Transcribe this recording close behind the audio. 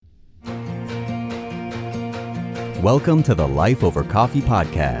Welcome to the Life Over Coffee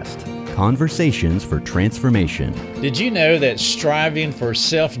podcast, conversations for transformation. Did you know that striving for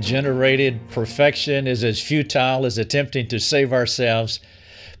self-generated perfection is as futile as attempting to save ourselves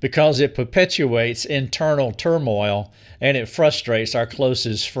because it perpetuates internal turmoil and it frustrates our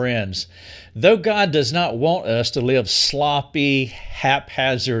closest friends? Though God does not want us to live sloppy,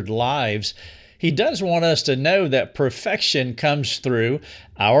 haphazard lives, He does want us to know that perfection comes through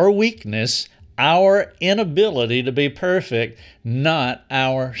our weakness, our inability to be perfect, not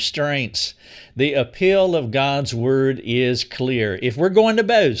our strengths. The appeal of God's Word is clear. If we're going to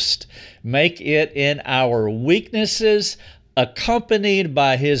boast, make it in our weaknesses, accompanied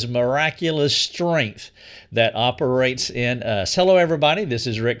by His miraculous strength that operates in us. Hello, everybody. This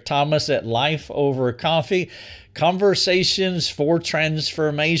is Rick Thomas at Life Over Coffee, Conversations for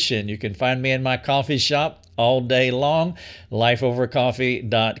Transformation. You can find me in my coffee shop all day long,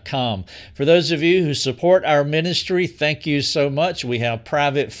 lifeovercoffee.com. For those of you who support our ministry, thank you so much. We have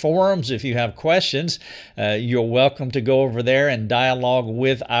private forums. If you have questions, you're welcome to go over there and dialogue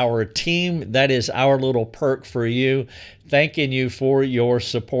with our team. That is our little perk for you. Thanking you for your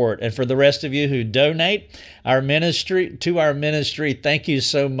support. And for the rest of you who donate to our ministry, thank you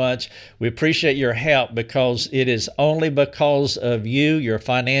so much. We appreciate your help because it is only because of you, your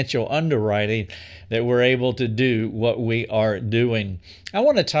financial underwriting, that we're able to do what we are doing. I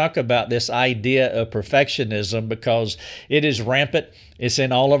want to talk about this idea of perfectionism because it is rampant. It's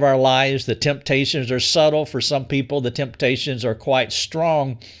in all of our lives. The temptations are subtle. For some people, the temptations are quite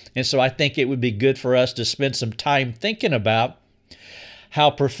strong. And so I think it would be good for us to spend some time thinking about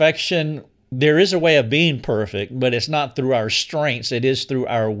how perfection, there is a way of being perfect, but it's not through our strengths. It is through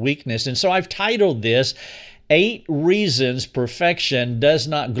our weakness. And so I've titled this, 8 Reasons Perfection Does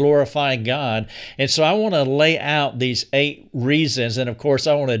Not Glorify God. And so I want to lay out these 8 reasons. And of course,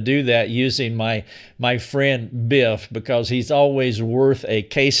 I want to do that using my friend Biff, because he's always worth a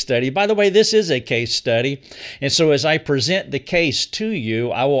case study. By the way, this is a case study. And so as I present the case to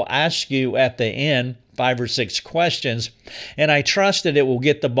you, I will ask you at the end 5 or 6 questions, and I trust that it will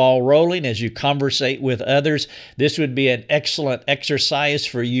get the ball rolling as you conversate with others. This would be an excellent exercise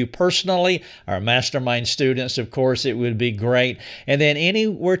for you personally. Our mastermind students, of course, it would be great. And then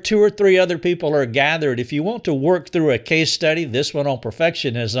anywhere 2 or 3 other people are gathered, if you want to work through a case study, this one on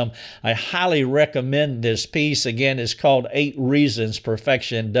perfectionism, I highly recommend this piece. Again, it's called 8 Reasons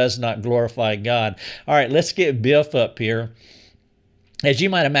Perfection Does Not Glorify God. All right, let's get Biff up here. As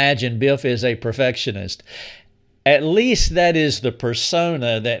you might imagine, Biff is a perfectionist. At least that is the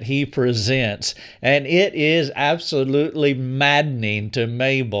persona that he presents. And it is absolutely maddening to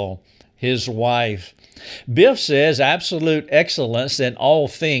Mabel, his wife. Biff says absolute excellence in all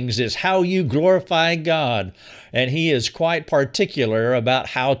things is how you glorify God. And he is quite particular about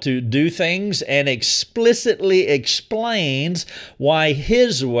how to do things and explicitly explains why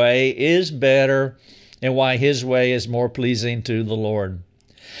his way is better and why his way is more pleasing to the Lord.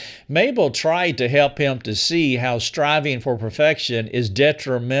 Mabel tried to help him to see how striving for perfection is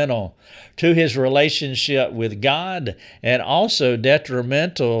detrimental to his relationship with God and also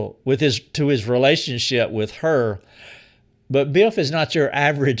detrimental to his relationship with her. But Biff is not your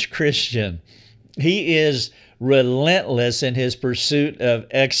average Christian. He is relentless in his pursuit of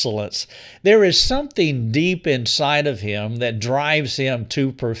excellence. There is something deep inside of him that drives him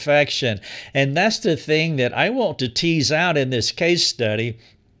to perfection. And that's the thing that I want to tease out in this case study.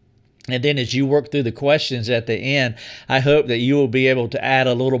 And then as you work through the questions at the end, I hope that you will be able to add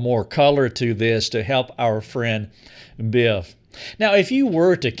a little more color to this to help our friend Biff. Now, if you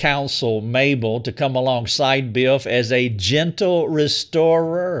were to counsel Mabel to come alongside Biff as a gentle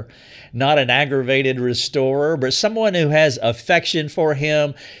restorer, not an aggravated restorer, but someone who has affection for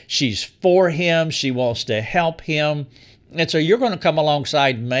him, she's for him, she wants to help him, and so you're going to come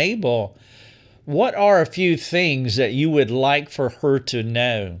alongside Mabel, what are a few things that you would like for her to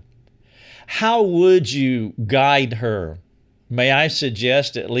know? How would you guide her? May I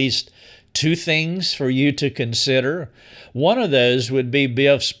suggest at least 2 things for you to consider? One of those would be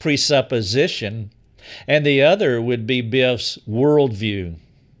Biff's presupposition, and the other would be Biff's worldview.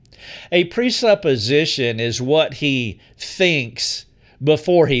 A presupposition is what he thinks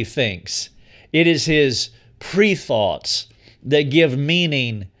before he thinks. It is his pre-thoughts that give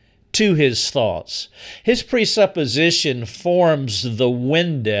meaning to his thoughts. His presupposition forms the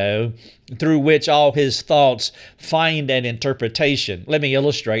window through which all his thoughts find an interpretation. Let me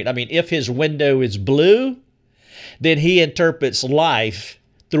illustrate. If his window is blue, then he interprets life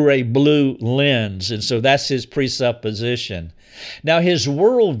through a blue lens. And so that's his presupposition. Now, his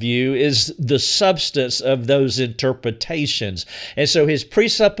worldview is the substance of those interpretations. And so his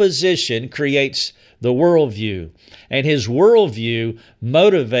presupposition creates the worldview. And his worldview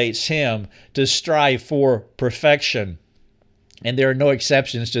motivates him to strive for perfection. And there are no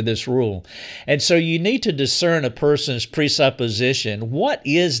exceptions to this rule. And so you need to discern a person's presupposition. What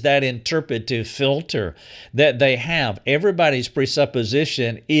is that interpretive filter that they have? Everybody's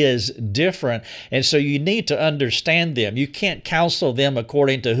presupposition is different. And so you need to understand them. You can't counsel them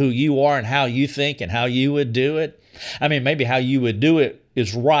according to who you are and how you think and how you would do it. I mean, maybe how you would do it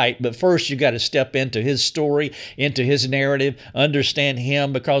is right, but first you got to step into his story, into his narrative, understand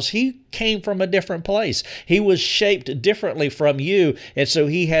him, because he came from a different place. He was shaped differently from you, and so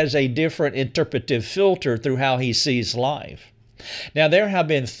he has a different interpretive filter through how he sees life. Now, there have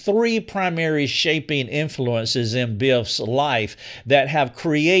been three primary shaping influences in Biff's life that have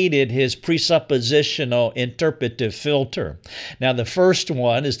created his presuppositional interpretive filter. Now, the first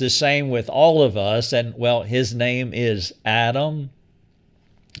one is the same with all of us, and well, his name is Adam.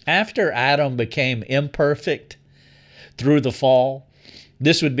 After Adam became imperfect through the fall,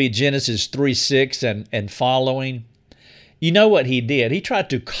 this would be Genesis 3:6 and following. You know what he did? He tried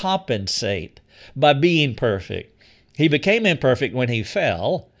to compensate by being perfect. He became imperfect when he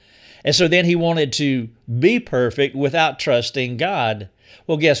fell, and so then he wanted to be perfect without trusting God.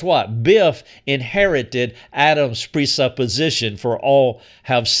 Well, guess what? Biff inherited Adam's presupposition, for all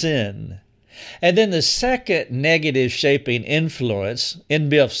have sinned. And then the second negative shaping influence in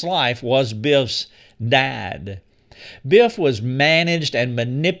Biff's life was Biff's dad. Biff was managed and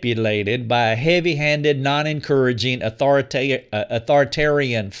manipulated by a heavy-handed, non-encouraging,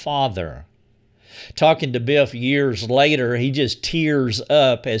 authoritarian father. Talking to Biff years later, he just tears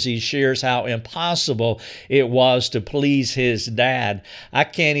up as he shares how impossible it was to please his dad. I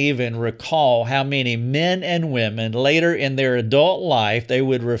can't even recall how many men and women later in their adult life they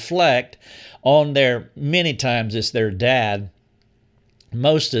would reflect on many times it's their dad.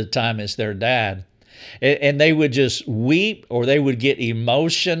 Most of the time it's their dad. And they would just weep, or they would get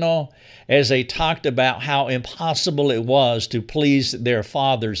emotional as they talked about how impossible it was to please their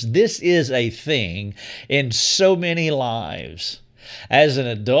fathers. This is a thing in so many lives. As an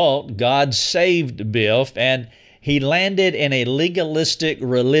adult, God saved Biff, and he landed in a legalistic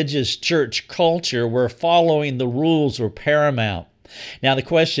religious church culture where following the rules were paramount. Now the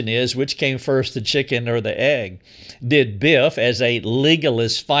question is, which came first, the chicken or the egg? Did Biff, as a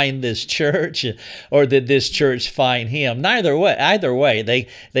legalist, find this church, or did this church find him? Either way,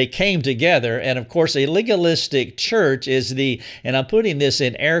 they came together. And of course, a legalistic church is and I'm putting this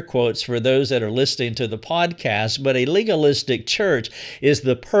in air quotes for those that are listening to the podcast, but a legalistic church is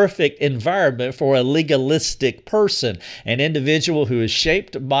the perfect environment for a legalistic person, an individual who is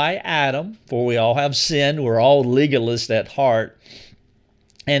shaped by Adam, for we all have sinned, we're all legalists at heart.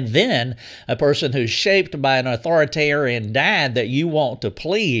 And then a person who's shaped by an authoritarian dad that you want to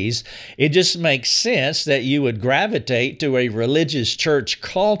please. It just makes sense that you would gravitate to a religious church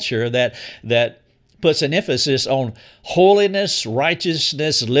culture that puts an emphasis on holiness,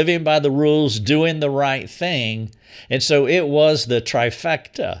 righteousness, living by the rules, doing the right thing. And so it was the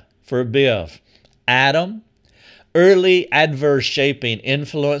trifecta for Biff. Adam, early adverse shaping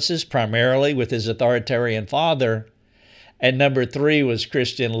influences, primarily with his authoritarian father. And number three was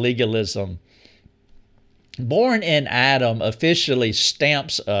Christian legalism. Born in Adam officially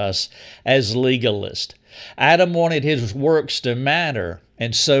stamps us as legalists. Adam wanted his works to matter,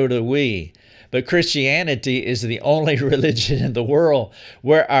 and so do we. But Christianity is the only religion in the world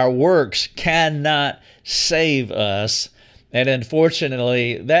where our works cannot save us. And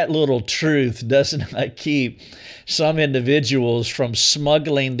unfortunately, that little truth does not keep some individuals from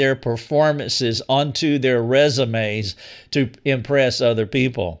smuggling their performances onto their resumes to impress other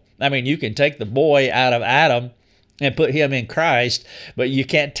people. I mean, you can take the boy out of Adam and put him in Christ, but you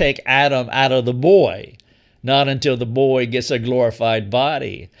can't take Adam out of the boy. Not until the boy gets a glorified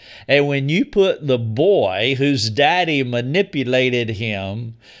body. And when you put the boy whose daddy manipulated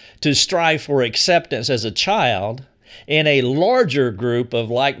him to strive for acceptance as a child in a larger group of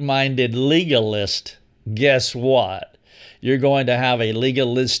like-minded legalists, guess what? You're going to have a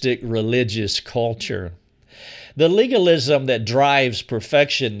legalistic religious culture. The legalism that drives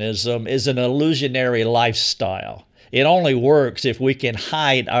perfectionism is an illusionary lifestyle. It only works if we can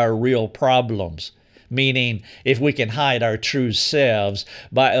hide our real problems, meaning if we can hide our true selves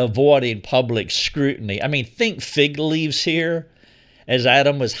by avoiding public scrutiny. I mean, think fig leaves here. As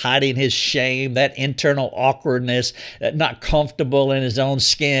Adam was hiding his shame, that internal awkwardness, not comfortable in his own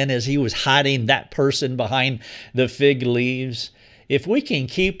skin, as he was hiding that person behind the fig leaves. If we can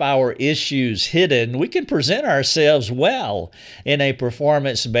keep our issues hidden, we can present ourselves well in a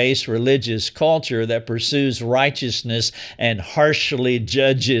performance-based religious culture that pursues righteousness and harshly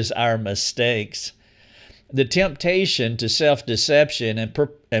judges our mistakes. The temptation to self-deception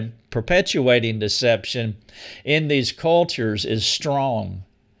and perpetuating deception in these cultures is strong.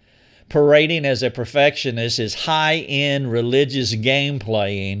 Parading as a perfectionist is high-end religious game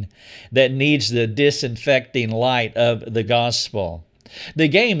playing that needs the disinfecting light of the gospel. The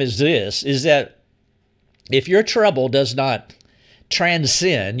game is this, is that if your trouble does not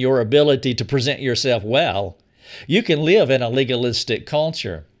transcend your ability to present yourself well, you can live in a legalistic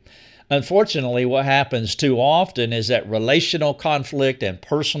culture. Unfortunately, what happens too often is that relational conflict and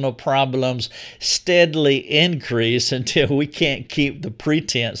personal problems steadily increase until we can't keep the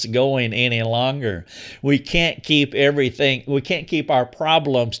pretense going any longer. We can't keep our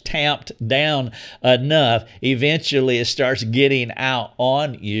problems tamped down enough. Eventually, it starts getting out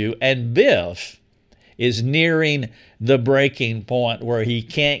on you, and Biff is nearing the breaking point where he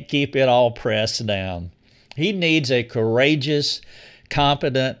can't keep it all pressed down. He needs a courageous,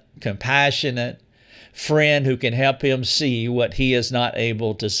 competent, compassionate friend who can help him see what he is not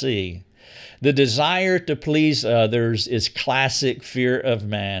able to see. The desire to please others is classic fear of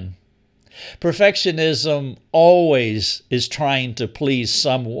man. Perfectionism always is trying to please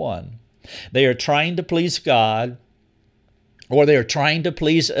someone. They are trying to please God, or they are trying to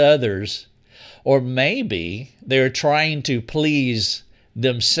please others, or maybe they're trying to please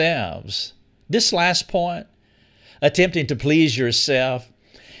themselves. This last point, attempting to please yourself,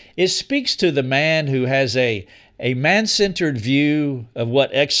 it speaks to the man who has a man-centered view of what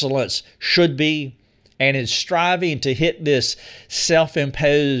excellence should be and is striving to hit this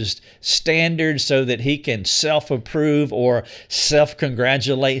self-imposed standard so that he can self-approve or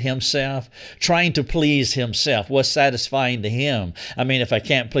self-congratulate himself, trying to please himself. What's satisfying to him? I mean, if I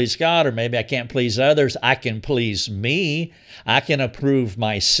can't please God, or maybe I can't please others, I can please me. I can approve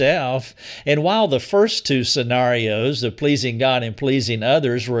myself. And while the first two scenarios, the pleasing God and pleasing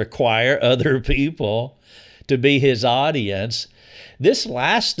others, require other people to be his audience, this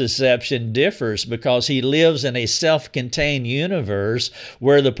last deception differs because he lives in a self-contained universe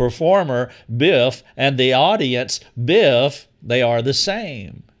where the performer, Biff, and the audience, Biff, they are the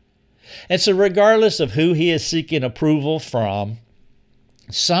same. And so regardless of who he is seeking approval from,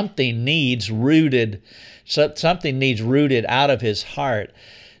 something needs rooted out of his heart.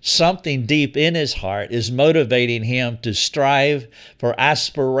 Something deep in his heart is motivating him to strive for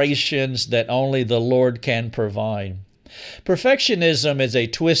aspirations that only the Lord can provide. Perfectionism is a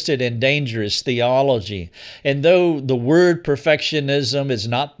twisted and dangerous theology, and though the word perfectionism is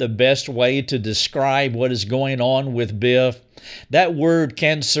not the best way to describe what is going on with Biff, that word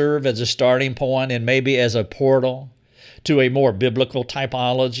can serve as a starting point and maybe as a portal to a more biblical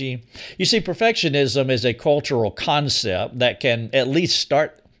typology. You see, perfectionism is a cultural concept that can at least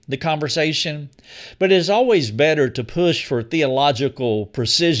start the conversation, but it is always better to push for theological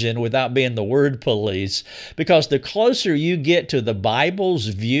precision without being the word police, because the closer you get to the Bible's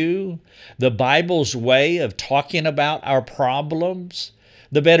view, the Bible's way of talking about our problems,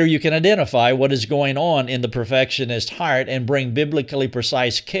 the better you can identify what is going on in the perfectionist heart and bring biblically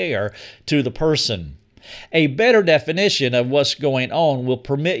precise care to the person. A better definition of what's going on will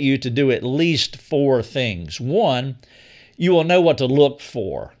permit you to do at least 4 things. 1, you will know what to look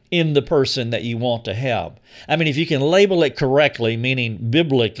for in the person that you want to help. I mean, if you can label it correctly, meaning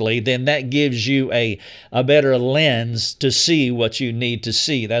biblically, then that gives you a better lens to see what you need to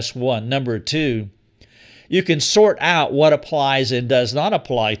see. That's 1. Number 2, you can sort out what applies and does not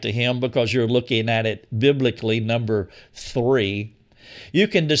apply to him because you're looking at it biblically. Number 3, you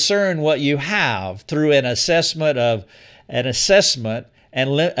can discern what you have through an assessment and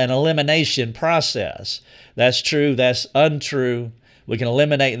an elimination process. That's true, that's untrue. We can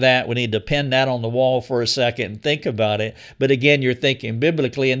eliminate that. We need to pin that on the wall for a second and think about it. But again, you're thinking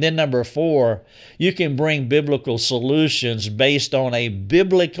biblically. And then number 4, you can bring biblical solutions based on a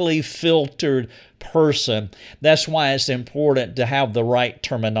biblically filtered person. That's why it's important to have the right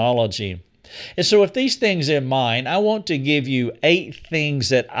terminology. And so with these things in mind, I want to give you 8 things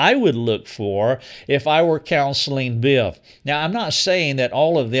that I would look for if I were counseling Biff. Now, I'm not saying that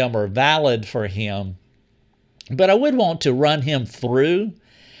all of them are valid for him, but I would want to run him through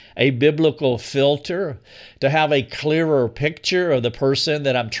a biblical filter to have a clearer picture of the person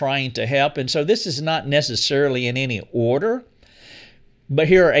that I'm trying to help. And so this is not necessarily in any order, but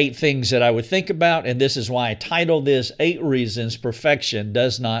here are 8 things that I would think about, and this is why I titled this 8 Reasons Perfection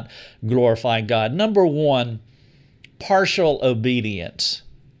Does Not Glorify God. Number 1, partial obedience.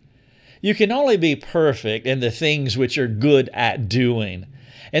 You can only be perfect in the things which you're good at doing.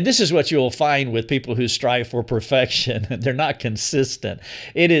 And this is what you'll find with people who strive for perfection. They're not consistent.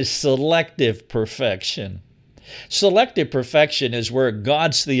 It is selective perfection. Selective perfection is where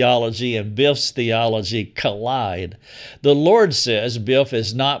God's theology and Biff's theology collide. The Lord says Biff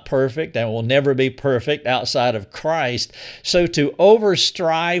is not perfect and will never be perfect outside of Christ, so to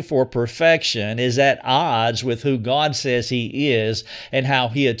overstrive for perfection is at odds with who God says He is and how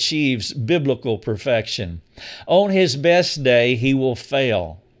He achieves biblical perfection. On His best day, He will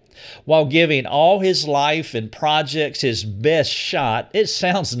fail. While giving all His life and projects His best shot, it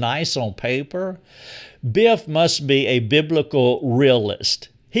sounds nice on paper. Biff must be a biblical realist.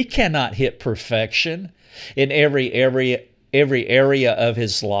 He cannot hit perfection in every area of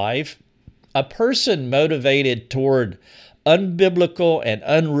his life. A person motivated toward unbiblical and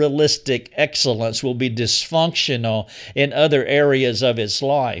unrealistic excellence will be dysfunctional in other areas of his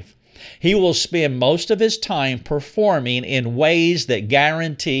life. He will spend most of his time performing in ways that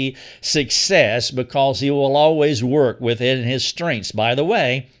guarantee success because he will always work within his strengths. By the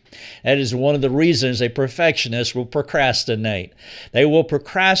way, that is one of the reasons a perfectionist will procrastinate. They will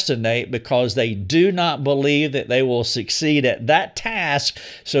procrastinate because they do not believe that they will succeed at that task,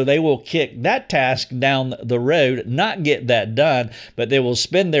 so they will kick that task down the road, not get that done, but they will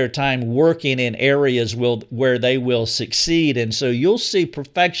spend their time working in areas where they will succeed. And so you'll see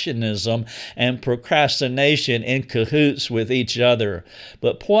perfectionism and procrastination in cahoots with each other.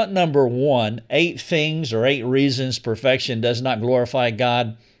 But point number 1, 8 things or 8 reasons perfection does not glorify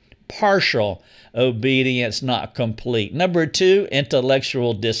God. Partial obedience, not complete. Number 2,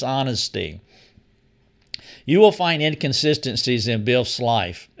 intellectual dishonesty. You will find inconsistencies in Biff's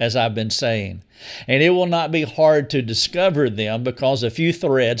life, as I've been saying, and it will not be hard to discover them because a few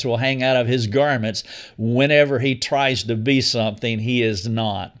threads will hang out of his garments whenever he tries to be something he is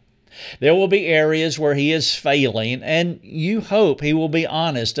not. There will be areas where he is failing, and you hope he will be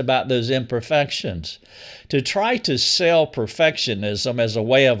honest about those imperfections. To try to sell perfectionism as a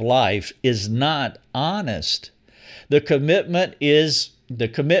way of life is not honest. The commitment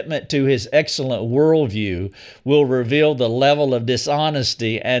to his excellent worldview will reveal the level of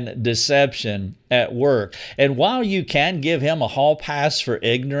dishonesty and deception at work. And while you can give him a hall pass for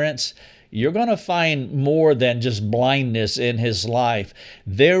ignorance, you're going to find more than just blindness in his life.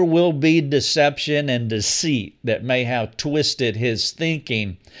 There will be deception and deceit that may have twisted his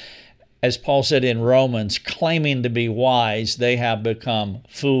thinking. As Paul said in Romans, claiming to be wise, they have become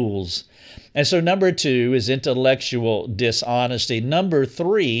fools. And so number 2 is intellectual dishonesty. Number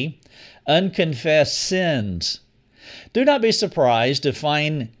 3, unconfessed sins. Do not be surprised to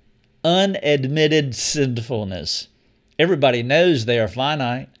find unadmitted sinfulness. Everybody knows they are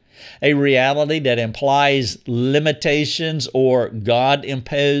finite. A reality that implies limitations or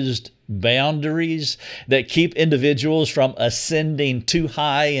God-imposed boundaries that keep individuals from ascending too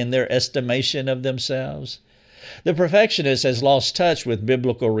high in their estimation of themselves. The perfectionist has lost touch with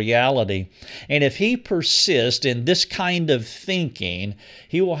biblical reality, and if he persists in this kind of thinking,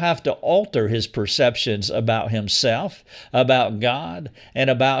 he will have to alter his perceptions about himself, about God, and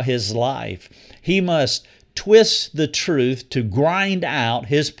about his life. He must twist the truth to grind out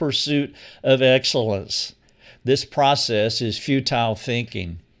his pursuit of excellence. This process is futile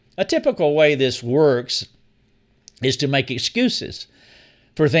thinking. A typical way this works is to make excuses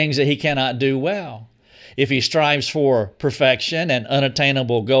for things that he cannot do well. If he strives for perfection, an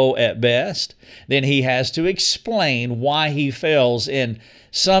unattainable goal at best, then he has to explain why he fails in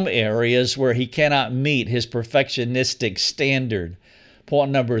some areas where he cannot meet his perfectionistic standard.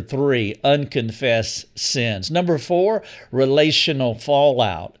 Point number 3, unconfessed sins. Number 4, relational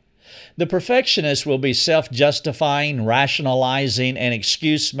fallout. The perfectionist will be self-justifying, rationalizing, and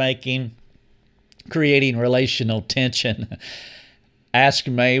excuse-making, creating relational tension. Ask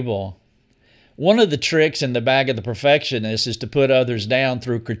Mabel. One of the tricks in the bag of the perfectionist is to put others down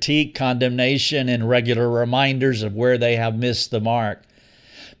through critique, condemnation, and regular reminders of where they have missed the mark.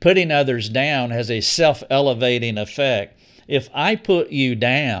 Putting others down has a self-elevating effect. If I put you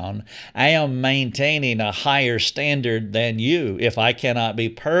down, I am maintaining a higher standard than you. If I cannot be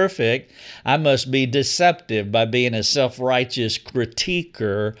perfect, I must be deceptive by being a self-righteous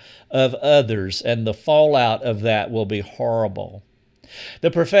critiquer of others, and the fallout of that will be horrible.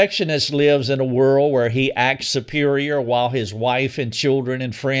 The perfectionist lives in a world where he acts superior while his wife and children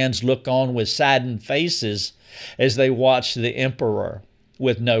and friends look on with saddened faces as they watch the emperor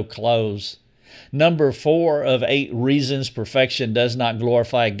with no clothes. Number 4 of 8 reasons perfection does not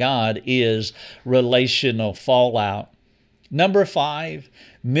glorify God is relational fallout. Number 5,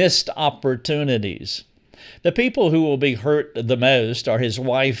 missed opportunities. The people who will be hurt the most are his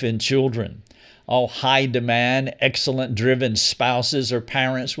wife and children. All high demand, excellent driven spouses or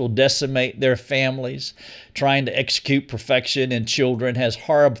parents will decimate their families. Trying to execute perfection in children has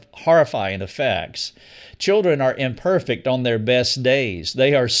horrifying effects. Children are imperfect on their best days.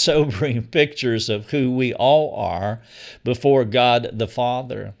 They are sobering pictures of who we all are before God the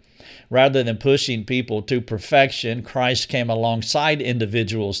Father. Rather than pushing people to perfection, Christ came alongside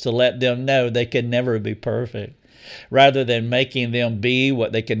individuals to let them know they could never be perfect. Rather than making them be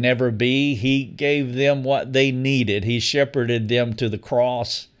what they could never be, he gave them what they needed. He shepherded them to the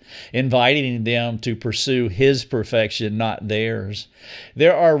cross, inviting them to pursue his perfection, not theirs.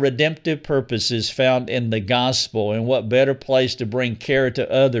 There are redemptive purposes found in the gospel, and what better place to bring care to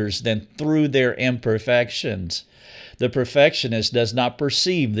others than through their imperfections? The perfectionist does not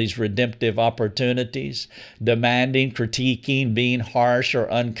perceive these redemptive opportunities. Demanding, critiquing, being harsh or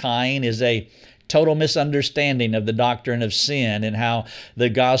unkind is a total misunderstanding of the doctrine of sin and how the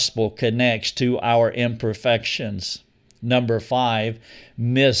gospel connects to our imperfections. Number 5,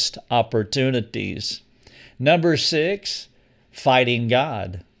 missed opportunities. Number 6, fighting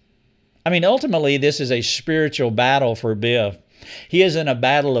God. Ultimately, this is a spiritual battle for Biff. He is in a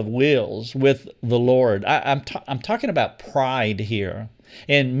battle of wills with the Lord. I'm talking about pride here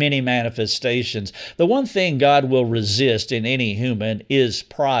in many manifestations. The one thing God will resist in any human is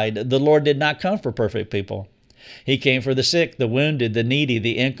pride. The Lord did not come for perfect people. He came for the sick, the wounded, the needy,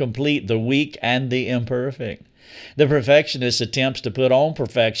 the incomplete, the weak, and the imperfect. The perfectionist attempts to put on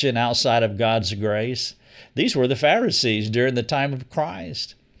perfection outside of God's grace. These were the Pharisees during the time of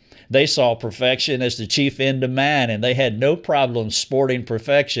Christ. They saw perfection as the chief end of man, and they had no problem sporting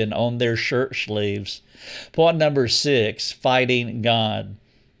perfection on their shirt sleeves. Point number 6, fighting God.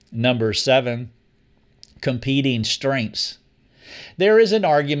 Number 7, competing strengths. There is an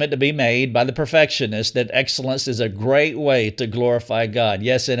argument to be made by the perfectionist that excellence is a great way to glorify God.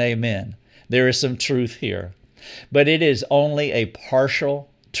 Yes and amen. There is some truth here. But it is only a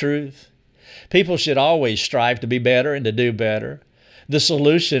partial truth. People should always strive to be better and to do better. The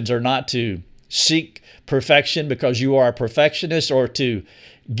solutions are not to seek perfection because you are a perfectionist or to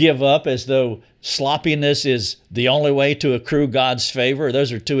give up as though sloppiness is the only way to accrue God's favor.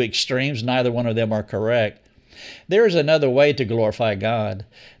 Those are two extremes. Neither one of them are correct. There is another way to glorify God.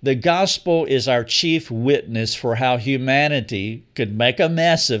 The gospel is our chief witness for how humanity could make a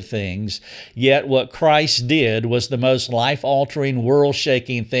mess of things, yet what Christ did was the most life-altering,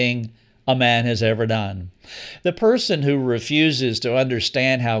 world-shaking thing a man has ever done. The person who refuses to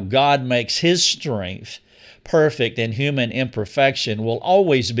understand how God makes his strength perfect in human imperfection will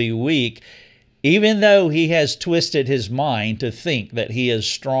always be weak, even though he has twisted his mind to think that he is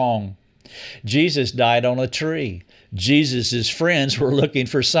strong. Jesus died on a tree. Jesus' friends were looking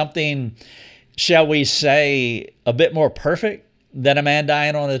for something, shall we say, a bit more perfect than a man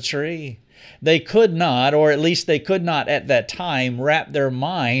dying on a tree. They could not, or at least they could not at that time, wrap their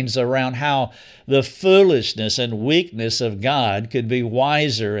minds around how the foolishness and weakness of God could be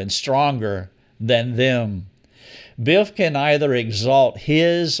wiser and stronger than them. Biff can either exalt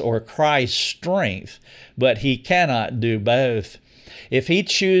his or Christ's strength, but he cannot do both. If he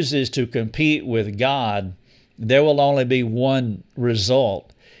chooses to compete with God, there will only be one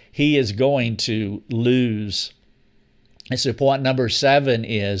result. He is going to lose. And so point number 7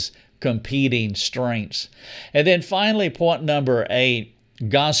 is competing strengths. And then finally, point number 8,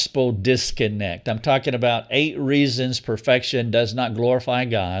 gospel disconnect. I'm talking about 8 reasons perfection does not glorify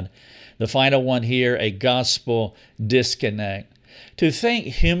God. The final one here, a gospel disconnect. To think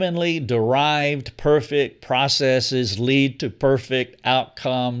humanly derived perfect processes lead to perfect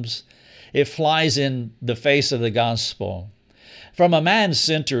outcomes, it flies in the face of the gospel. From a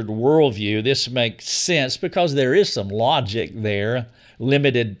man-centered worldview, this makes sense because there is some logic there,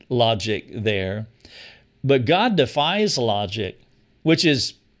 limited logic there. But God defies logic, which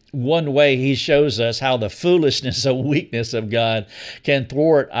is one way he shows us how the foolishness and weakness of God can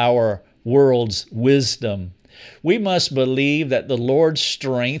thwart our world's wisdom. We must believe that the Lord's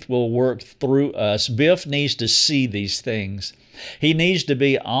strength will work through us. Biff needs to see these things. He needs to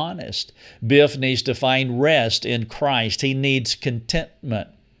be honest. Biff needs to find rest in Christ. He needs contentment.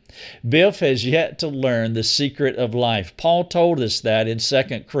 Biff has yet to learn the secret of life. Paul told us that in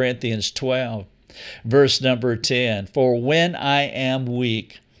 2 Corinthians 12, verse number 10. For when I am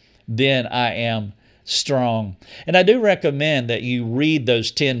weak, then I am strong. And I do recommend that you read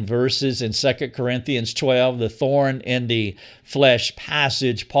those 10 verses in 2 Corinthians 12, the thorn in the flesh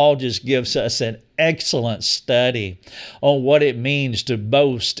passage. Paul just gives us an excellent study on what it means to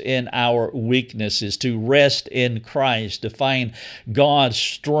boast in our weaknesses, to rest in Christ, to find God's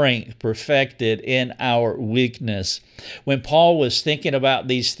strength perfected in our weakness. When Paul was thinking about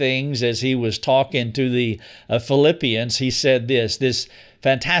these things as he was talking to the Philippians, he said this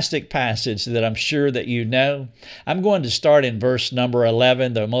fantastic passage that I'm sure that you know. I'm going to start in verse number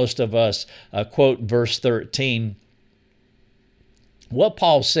 11, though most of us quote verse 13. What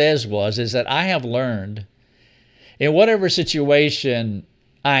Paul says is that I have learned in whatever situation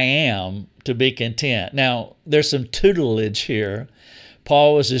I am to be content. Now, there's some tutelage here.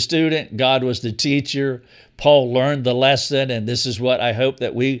 Paul was a student, God was the teacher. Paul learned the lesson, and this is what I hope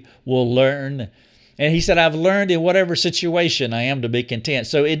that we will learn. And he said, I've learned in whatever situation I am to be content.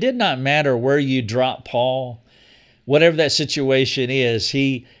 So it did not matter where you drop Paul. Whatever that situation is,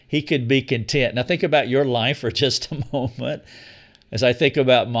 he could be content. Now think about your life for just a moment. As I think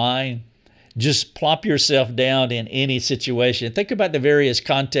about mine, just plop yourself down in any situation. Think about the various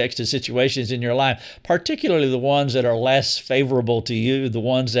contexts and situations in your life, particularly the ones that are less favorable to you, the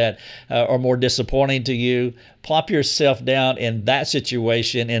ones that are more disappointing to you. Plop yourself down in that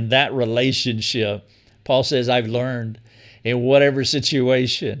situation, in that relationship. Paul says, I've learned in whatever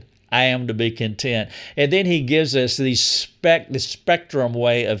situation I am to be content. And then he gives us the spectrum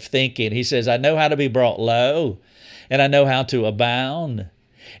way of thinking. He says, I know how to be brought low, and I know how to abound.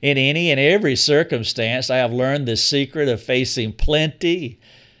 In any and every circumstance, I have learned the secret of facing plenty,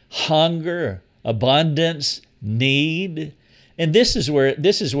 hunger, abundance, need. And this is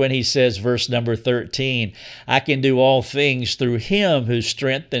when he says, verse number 13, I can do all things through him who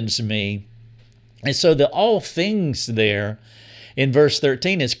strengthens me. And so the all things there in verse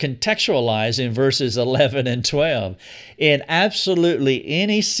 13 is contextualized in verses 11 and 12. In absolutely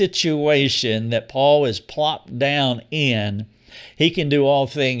any situation that Paul is plopped down in, he can do all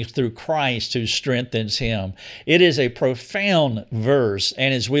things through Christ who strengthens him. It is a profound verse,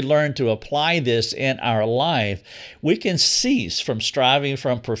 and as we learn to apply this in our life, we can cease from striving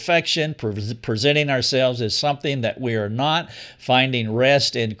from perfection, presenting ourselves as something that we are not, finding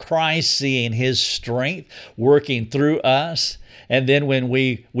rest in Christ, seeing his strength working through us. And then when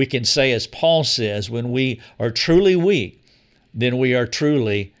we can say, as Paul says, when we are truly weak, then we are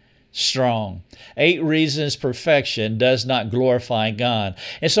truly strong. 8 reasons perfection does not glorify God.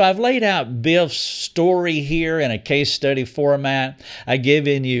 And so I've laid out Biff's story here in a case study format. I've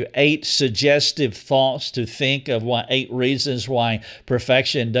given you 8 suggestive thoughts to think of 8 reasons why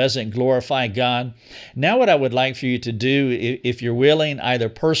perfection doesn't glorify God. Now what I would like for you to do, if you're willing, either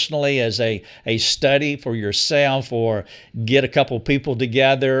personally as a study for yourself, or get a couple people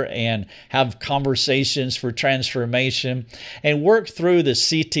together and have conversations for transformation, and work through the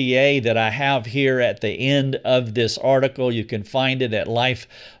CTA that I have here at the end of this article. You can find it at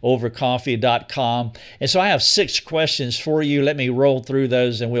lifeovercoffee.com. And so I have 6 questions for you. Let me roll through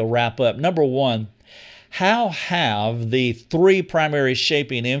those and we'll wrap up. Number 1, how have the 3 primary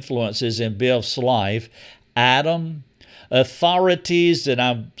shaping influences in Bill's life, Adam, authorities, and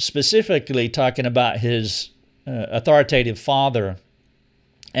I'm specifically talking about his authoritative father,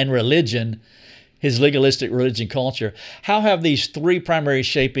 and religion, his legalistic religion culture, how have these 3 primary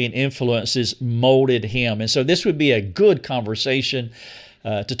shaping influences molded him? And so this would be a good conversation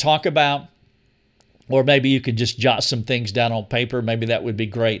to talk about, or maybe you could just jot some things down on paper. Maybe that would be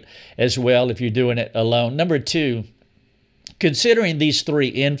great as well if you're doing it alone. Number 2, considering these 3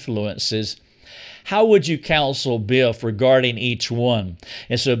 influences, how would you counsel Biff regarding each one?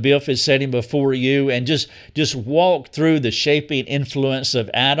 And so Biff is setting before you, and just walk through the shaping influence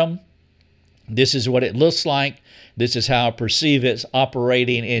of Adam. This is what it looks like. This is how I perceive it's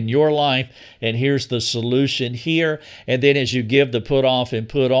operating in your life. And here's the solution here. And then as you give the put off and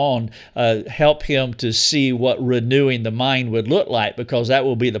put on, help him to see what renewing the mind would look like, because that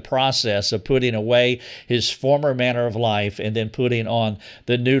will be the process of putting away his former manner of life and then putting on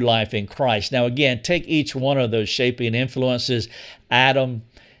the new life in Christ. Now, again, take each one of those shaping influences, Adam,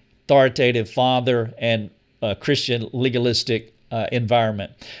 authoritative father, and Christian legalistic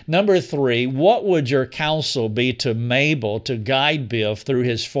environment. Number 3, what would your counsel be to Mabel to guide Biff through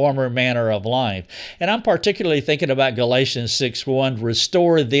his former manner of life? And I'm particularly thinking about Galatians 6:1,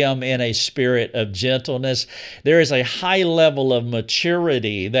 restore them in a spirit of gentleness. There is a high level of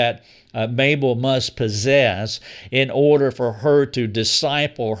maturity that Mabel must possess in order for her to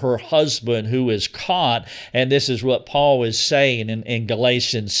disciple her husband who is caught. And this is what Paul is saying in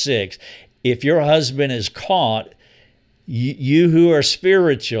Galatians 6. If your husband is caught, You who are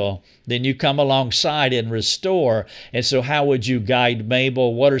spiritual, then you come alongside and restore. And so how would you guide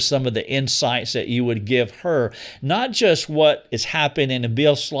Mabel? What are some of the insights that you would give her? Not just what is happening in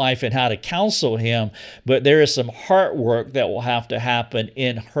Bill's life and how to counsel him, but there is some heart work that will have to happen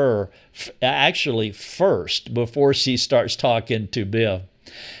in her actually first before she starts talking to Bill.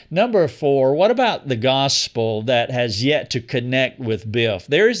 Number 4, what about the gospel that has yet to connect with Biff?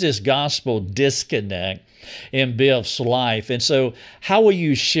 There is this gospel disconnect in Biff's life. And so how will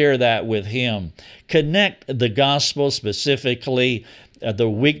you share that with him? Connect the gospel, specifically the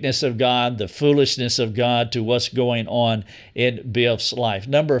weakness of God, the foolishness of God, to what's going on in Biff's life.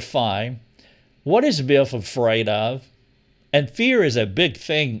 Number 5, what is Biff afraid of? And fear is a big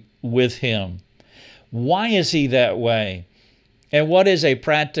thing with him. Why is he that way? And what is a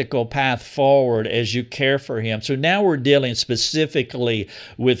practical path forward as you care for him? So now we're dealing specifically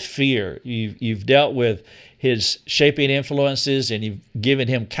with fear. You've dealt with his shaping influences, and you've given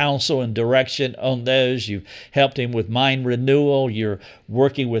him counsel and direction on those. You've helped him with mind renewal. You're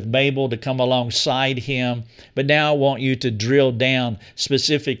working with Mabel to come alongside him. But now I want you to drill down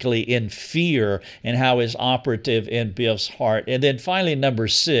specifically in fear and how it's operative in Biff's heart. And then finally, number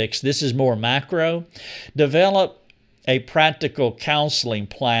 6, this is more macro. Develop a practical counseling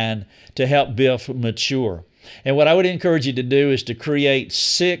plan to help Biff mature. And what I would encourage you to do is to create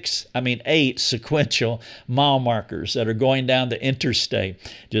 8 sequential mile markers that are going down the interstate.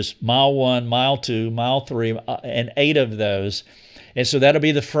 Just mile 1, mile 2, mile 3, and 8 of those. And so that'll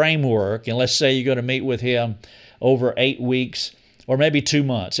be the framework. And let's say you're going to meet with him over 8 weeks or maybe 2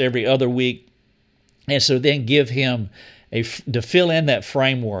 months, every other week. And so then give him to fill in that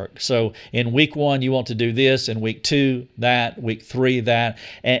framework. So in week 1, you want to do this, in week 2, that, week 3, that,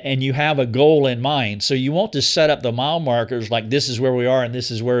 and you have a goal in mind. So you want to set up the mile markers like this is where we are and this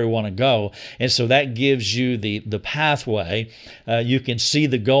is where we want to go. And so that gives you the pathway. You can see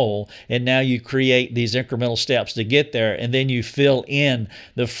the goal, and now you create these incremental steps to get there, and then you fill in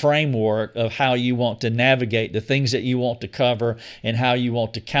the framework of how you want to navigate the things that you want to cover and how you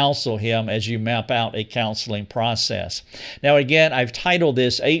want to counsel him as you map out a counseling process. Now, again, I've titled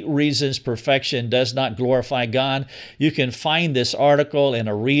this 8 Reasons Perfection Does Not Glorify God. You can find this article in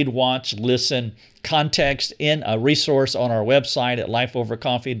a read, watch, listen context in a resource on our website at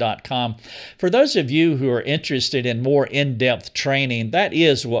lifeovercoffee.com. For those of you who are interested in more in-depth training, that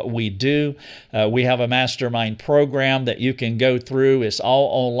is what we do. We have a mastermind program that you can go through. It's all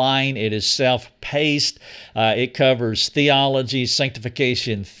online. It is self-paced. It covers theology,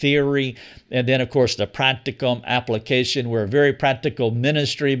 sanctification theory, and then, of course, the practicum application. We're a very practical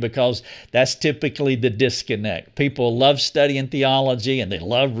ministry because that's typically the disconnect. People love studying theology and they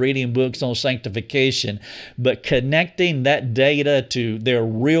love reading books on sanctification, but connecting that data to their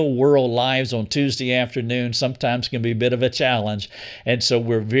real world lives on Tuesday afternoon sometimes can be a bit of a challenge. And so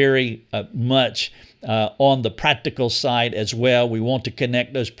we're very much on the practical side as well. We want to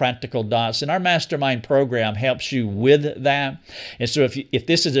connect those practical dots, and our mastermind program helps you with that. And so if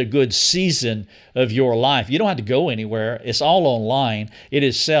this is a good season of your life, you don't have to go anywhere. It's all online. It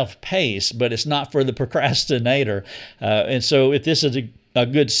is self-paced, but it's not for the procrastinator. And so if this is a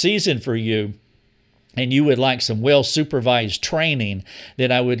good season for you, and you would like some well-supervised training,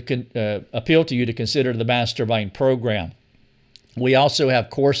 then I would appeal to you to consider the mastermind program. We also have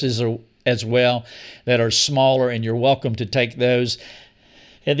courses as well that are smaller, and you're welcome to take those.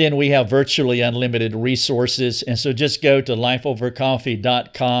 And then we have virtually unlimited resources. And so just go to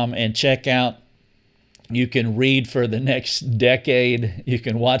lifeovercoffee.com and check out. You can read for the next decade. You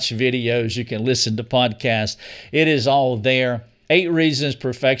can watch videos. You can listen to podcasts. It is all there. 8 Reasons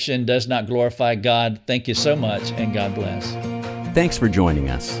Perfection Does Not Glorify God. Thank you so much, and God bless. Thanks for joining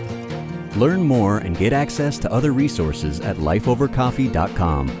us. Learn more and get access to other resources at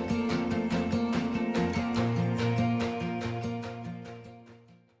lifeovercoffee.com.